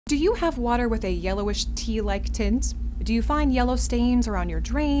Do you have water with a yellowish tea-like tint? Do you find yellow stains around your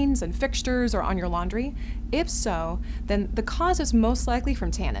drains and fixtures or on your laundry? If so, then the cause is most likely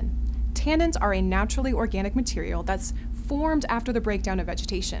from tannin. Tannins are a naturally organic material that's formed after the breakdown of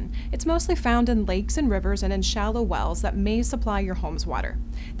vegetation. It's mostly found in lakes and rivers and in shallow wells that may supply your home's water.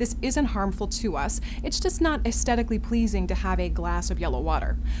 This isn't harmful to us, it's just not aesthetically pleasing to have a glass of yellow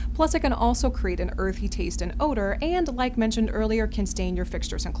water. Plus, it can also create an earthy taste and odor, and like mentioned earlier, can stain your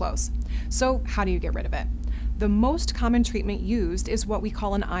fixtures and clothes. So how do you get rid of it? The most common treatment used is what we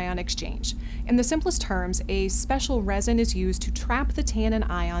call an ion exchange. In the simplest terms, a special resin is used to trap the tannin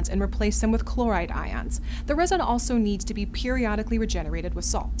ions and replace them with chloride ions. The resin also needs to be periodically regenerated with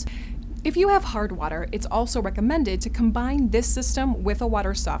salt. If you have hard water, it's also recommended to combine this system with a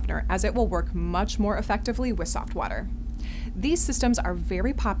water softener, as it will work much more effectively with soft water. These systems are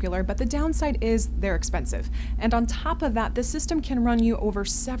very popular, but the downside is they're expensive. And on top of that, the system can run you over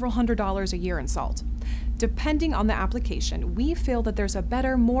several $100s a year in salt. Depending on the application, we feel that there's a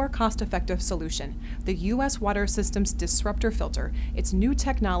better, more cost-effective solution: the US Water System's Disruptor Filter. It's new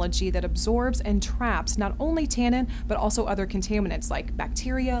technology that absorbs and traps not only tannin, but also other contaminants like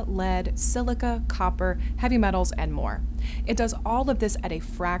bacteria, lead, silica, copper, heavy metals, and more. It does all of this at a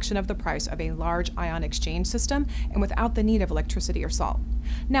fraction of the price of a large ion exchange system and without the need of electricity or salt.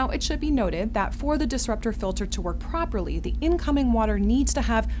 Now, it should be noted that for the disruptor filter to work properly, the incoming water needs to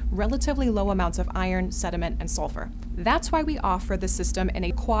have relatively low amounts of iron, sediment, and sulfur. That's why we offer the system in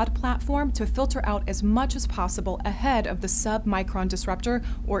a quad platform to filter out as much as possible ahead of the sub-micron disruptor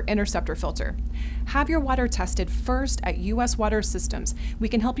or interceptor filter. Have your water tested first at US Water Systems. We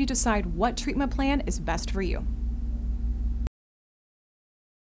can help you decide what treatment plan is best for you.